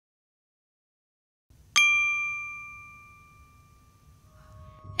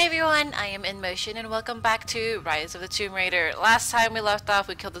Hey everyone, I am Enmoshin and welcome back to Rise of the Tomb Raider. Last time we left off,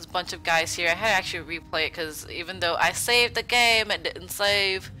 we killed this bunch of guys here. I had to actually replay it because even though I saved the game, it didn't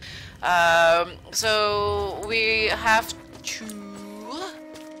save. So we have to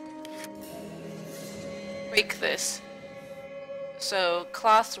break this. So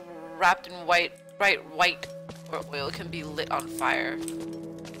cloth wrapped in bright white or oil can be lit on fire.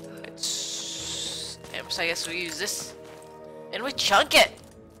 So I guess we use this and we chunk it.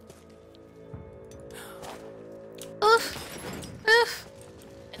 Oof, oof,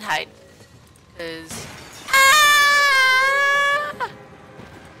 and hide, cause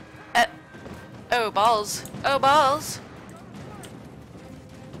oh balls, oh balls.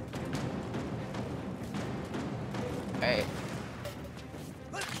 All right,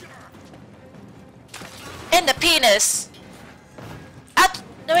 and the penis. Ouch!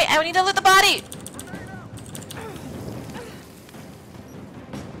 No wait, I need to loot the body.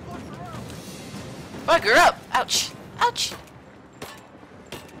 Oh, I grew up. Ouch. Ouch.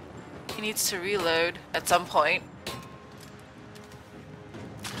 He needs to reload at some point.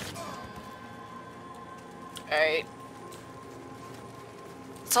 Alright.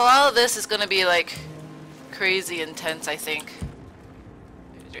 So all of this is gonna be like crazy intense, I think.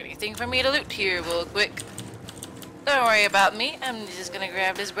 Is there anything for me to loot here real quick? Don't worry about me. I'm just gonna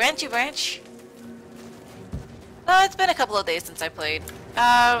grab this branchy branch. Oh, it's been a couple of days since I played.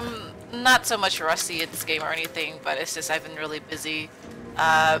 Not so much rusty in this game or anything, but it's just I've been really busy.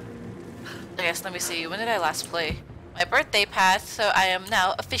 I guess, let me see, when did I last play? My birthday passed, so I am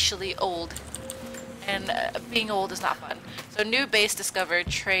now officially old. And being old is not fun. So new base discovered,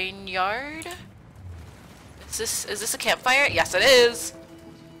 train yard? Is this a campfire? Yes it is!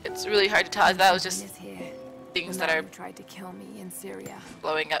 It's really hard to tell. That was just things that are tried to kill me in Syria.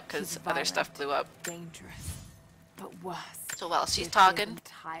 blowing up because other stuff blew up. Dangerous, but worse. So while she's talking,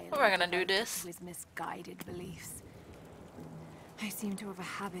 we're gonna do this. His misguided beliefs. I seem to have a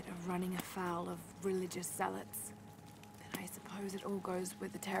habit of running afoul of religious zealots. But I suppose it all goes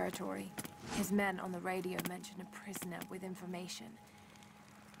with the territory. His men on the radio mentioned a prisoner with information.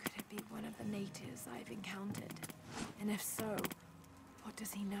 Could it be one of the natives I've encountered? And if so, what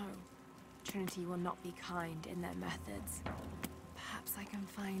does he know? Trinity will not be kind in their methods. Perhaps I can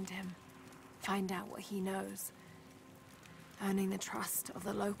find him. Find out what he knows. Earning the trust of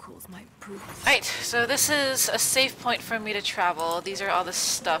the locals might prove. Right, so this is a safe point for me to travel. These are all the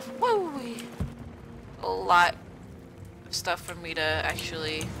stuff. Whoa! A lot of stuff for me to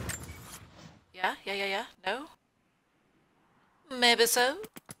actually... Yeah? No? Maybe so?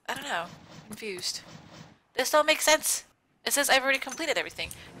 I don't know. Confused. This don't make sense. It says I've already completed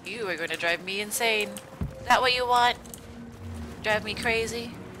everything. You are going to drive me insane. Is that what you want? Drive me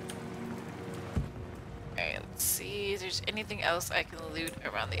crazy? Alright, let's see if there's anything else I can loot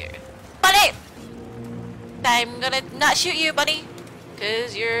around the area. Buddy! I'm gonna not shoot you, buddy!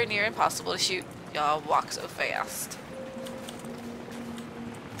 Because you're near impossible to shoot. Y'all walk so fast.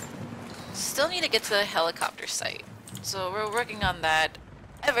 Still need to get to the helicopter site. So we're working on that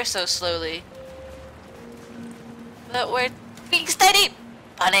ever so slowly. But we're being steady!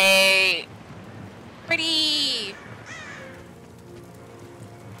 Buddy! Pretty!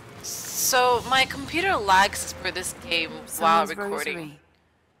 So my computer lags for this game while recording, rosary.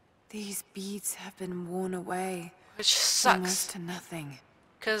 These beads have been worn away, which sucks. almost to nothing.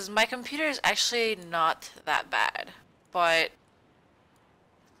 Because my computer is actually not that bad, but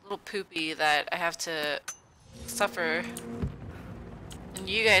a little poopy that I have to suffer, and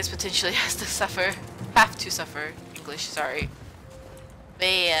you guys potentially have to suffer. English, sorry.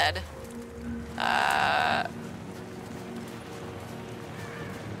 Bad.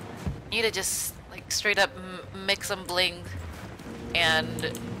 Need to just like straight up mix some bling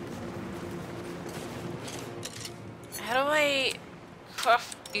and how do I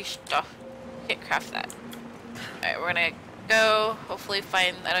craft new stuff? Can't craft that. Alright, we're gonna go hopefully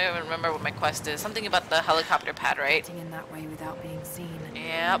find, I don't even remember what my quest is. Something about the helicopter pad, right? Getting in that way without being seen.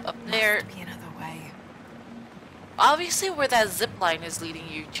 Yep, up there. Must be another way. Obviously where that zip line is leading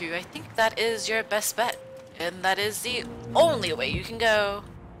you to, I think that is your best bet. And that is the only way you can go.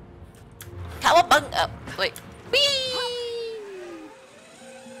 Cowabung! Oh, wait. Whee!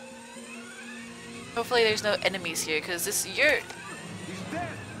 Hopefully there's no enemies here, because this you're...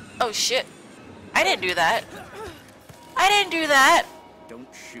 Oh shit. I didn't do that. I didn't do that! Don't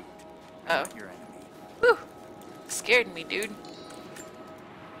shoot. Oh. Your enemy. Whew. Scared me, dude.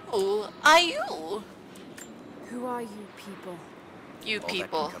 Who are you? Who are you people? You All that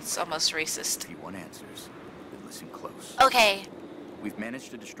people. can come It's later. almost racist. If you want answers, then listen close. Okay. We've managed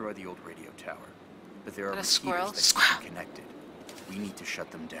to destroy the old radio tower, but there are Got a repeaters squirrel? that keep Squirrel. it connected. We need to shut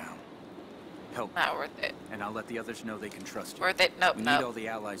them down. Help. Not worth it. And I'll let the others know they can trust you. Worth it? Nope, We need nope. all the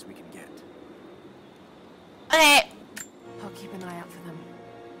allies we can get. Okay. I'll keep an eye out for them.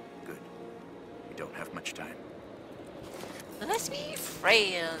 Good. We don't have much time. Let's be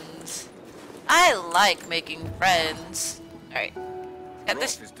friends. I like making friends. Alright. Got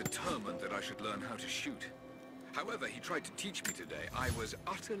this. Roth is determined that I should learn how to shoot. However, he tried to teach me today. I was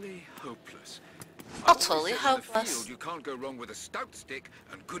utterly hopeless. Utterly In the hopeless. field, you can't go wrong with a stout stick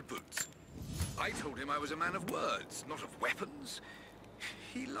and good boots. I told him I was a man of words, not of weapons.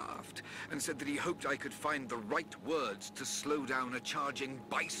 He laughed and said that he hoped I could find the right words to slow down a charging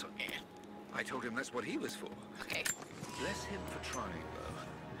bison. I told him that's what he was for. Okay. Bless him for trying,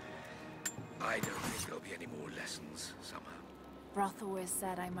 though. I don't think there'll be any more lessons somehow. Roth always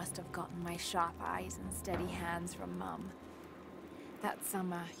said I must have gotten my sharp eyes and steady hands from Mum. That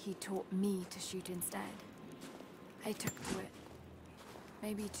summer, he taught me to shoot instead. I took to it.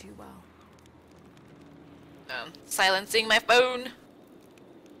 Maybe too well. Silencing my phone.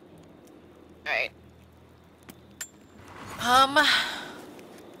 Alright.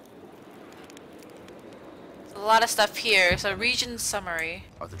 A lot of stuff here. So region summary.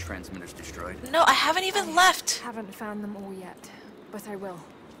 Are the transmitters destroyed? No, I haven't even left. Haven't found them all yet, but I will.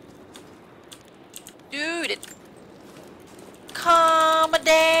 Dude, calm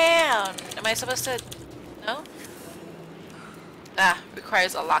down. Am I supposed to? No? Ah,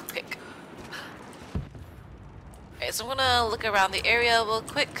 requires a lockpick. Okay, so I'm gonna look around the area real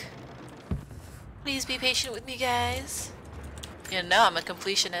quick. Please be patient with me, guys. You know I'm a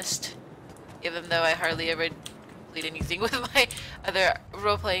completionist. Even though I hardly ever complete anything with my other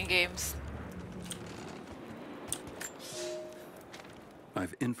role-playing games.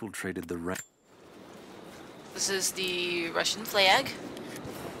 I've infiltrated the This is the Russian flag.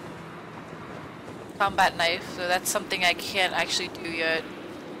 Combat knife, so that's something I can't actually do yet.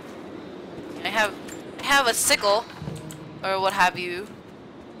 I have a sickle, or what have you.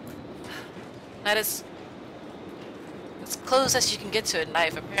 That is as close as you can get to a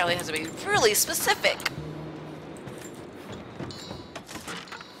knife. Apparently it has to be really specific.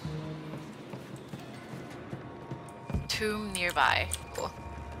 Tomb nearby. Cool.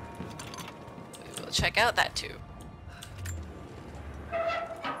 We will check out that tomb.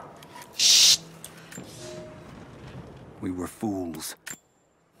 Shh! We were fools.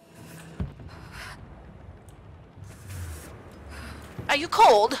 Are you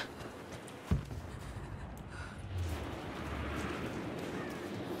cold?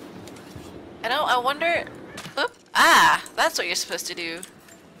 I wonder... Oop. Ah! That's what you're supposed to do.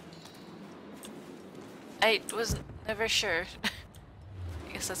 I was never sure.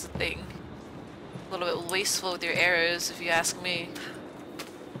 I guess that's the thing. A little bit wasteful with your arrows, if you ask me.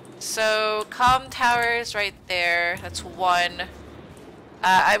 So, comm towers right there. That's one.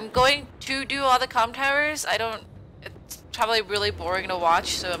 I'm going to do all the comm towers. It's probably really boring to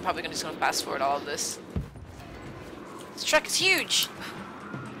watch, so I'm probably just gonna fast forward all of this. This truck is huge!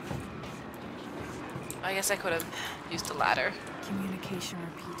 I guess I could have used the ladder. Communication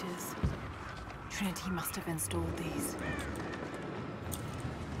repeaters. Trinity must have installed these.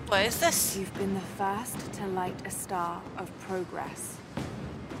 What is this? You've been the first to light a star of progress.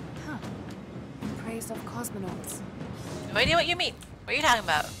 Huh. In praise of cosmonauts. No idea what you mean. What are you talking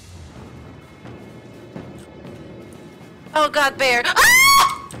about? Oh god, bear!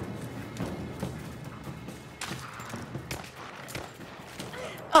 Ah!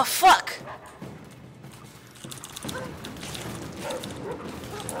 Oh fuck!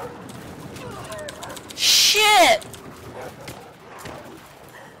 Shit!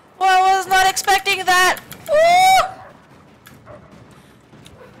 Well, I was not expecting that! Woo!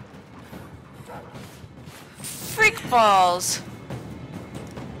 Freak balls!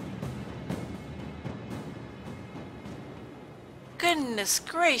 Goodness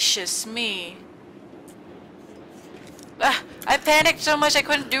gracious me. I panicked so much I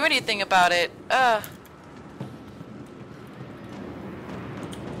couldn't do anything about it.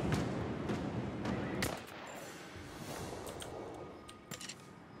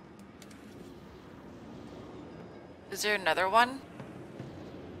 Is there another one?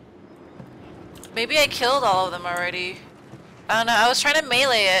 Maybe I killed all of them already. I don't know, I was trying to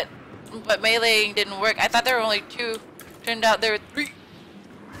melee it, but meleeing didn't work. I thought there were only two. Turned out there were three.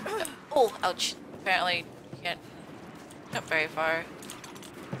 Oh, ouch. Apparently, you can't jump very far.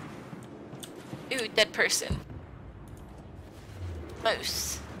 Ooh, dead person.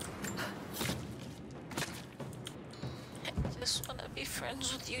 Moose. I just wanna be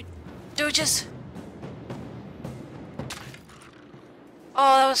friends with you, Dooges.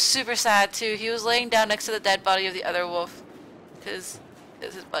 Oh, that was super sad too. He was laying down next to the dead body of the other wolf. Because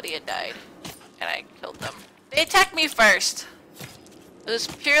his buddy had died. And I killed them. They attacked me first. It was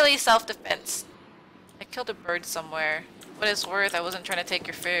purely self-defense. I killed a bird somewhere. What it's worth, I wasn't trying to take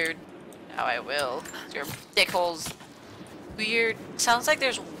your food. Now I will. Your dickholes. Weird. Sounds like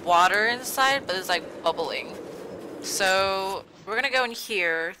there's water inside, but it's like bubbling. So we're gonna go in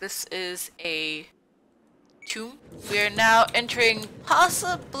here. This is a tomb. We are now entering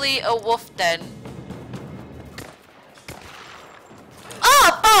possibly a wolf den.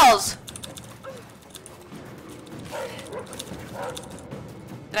 Ah, balls!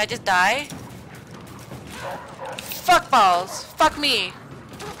 Did I just die? Fuck balls. Fuck me.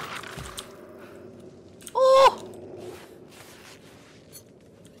 Ooh.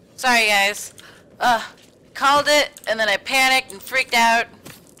 Sorry guys. Called it and then I panicked and freaked out.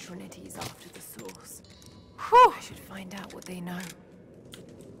 Trinity's after the source. Whew. I should find out what they know.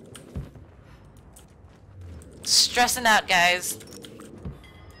 Stressing out, guys.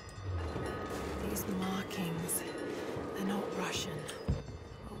 These markings, they're not Russian.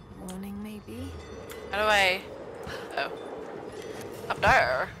 A warning, maybe? How do I... Oh. Up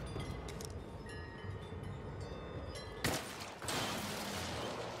there.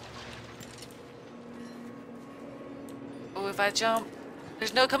 Oh, if I jump,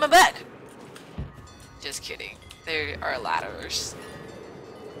 there's no coming back. Just kidding. There are ladders.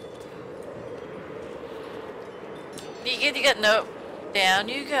 You get no. Down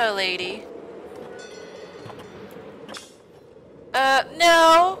you go, lady.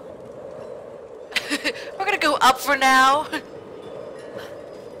 No. We're gonna go up for now.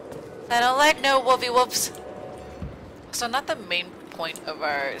 I don't like no wolfy wolves. So not the main point of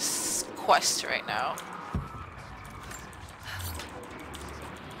our quest right now.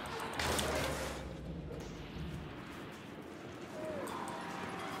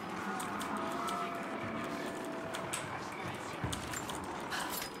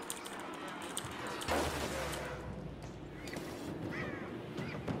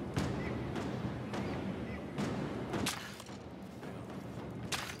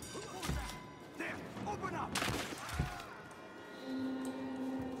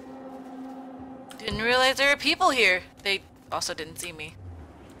 Didn't realize there were people here. They also didn't see me.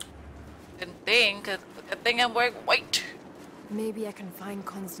 Didn't think. Good thing I'm wearing white. Maybe I can find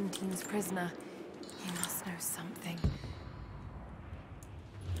Constantine's prisoner. He must know something.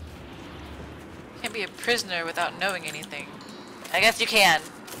 Can't be a prisoner without knowing anything. I guess you can,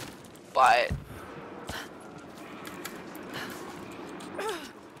 but...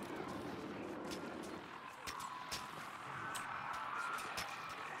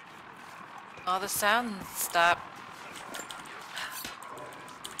 all the sounds stop.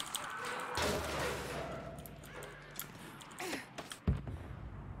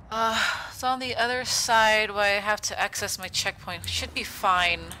 So on the other side where I have to access my checkpoint should be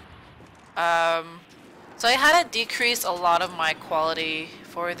fine. So I had to decrease a lot of my quality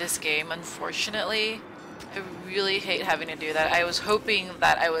for this game, unfortunately. I really hate having to do that. I was hoping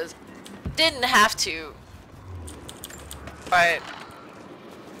that didn't have to, but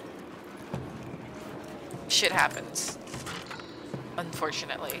shit happens,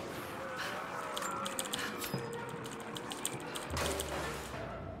 unfortunately.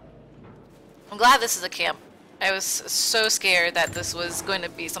 I'm glad this is a camp. I was so scared that this was going to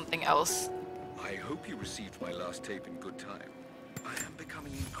be something else. I hope you received my last tape in good time. I am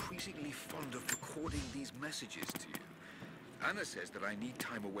becoming increasingly fond of recording these messages to you. Anna says that I need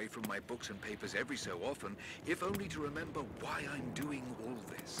time away from my books and papers every so often, if only to remember why I'm doing all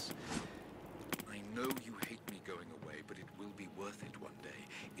this. I know you hate me going away, but it will be worth it one day.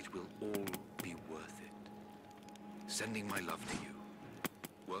 It will all be worth it. Sending my love to you.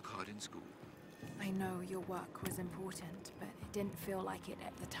 Work hard in school. I know your work was important, but it didn't feel like it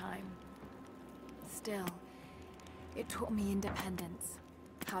at the time. Still, it taught me independence,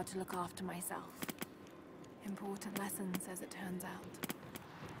 how to look after myself. Important lessons, as it turns out.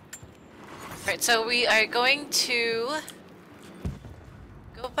 Right, so we are going to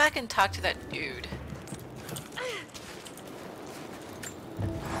go back and talk to that dude.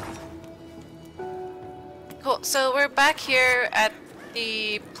 Cool, so we're back here at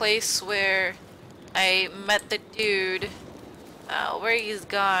the place where I met the dude. Where he's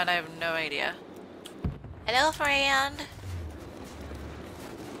gone, I have no idea. Hello, friend.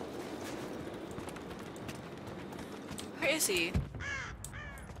 Where is he?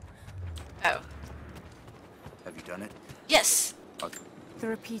 Oh. Have you done it? Yes! Okay. The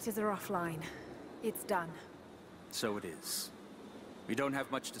repeaters are offline. It's done. So it is. We don't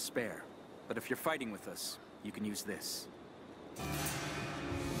have much to spare, but if you're fighting with us, you can use this.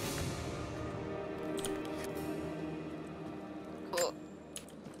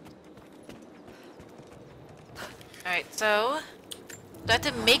 So, do I have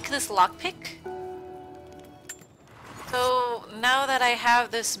to make this lockpick? So, now that I have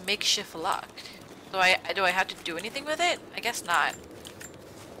this makeshift lock, do I have to do anything with it? I guess not.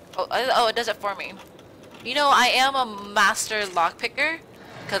 Oh, it does it for me. You know, I am a master lockpicker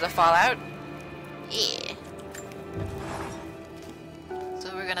because of Fallout. Yeah.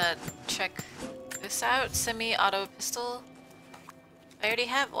 So we're gonna check this out. Semi-auto pistol. I already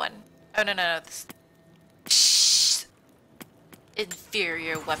have one. Oh, no. This... Shh.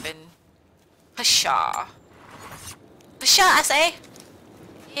 Inferior weapon. Pshaw. Pshaw, I say!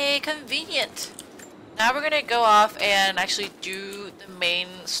 Yay, convenient. Now we're gonna go off and actually do the main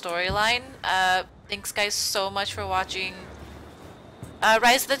storyline. Thanks guys so much for watching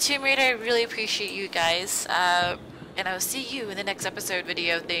Rise of the Tomb Raider. I really appreciate you guys. And I will see you in the next episode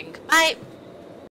video thing. Bye!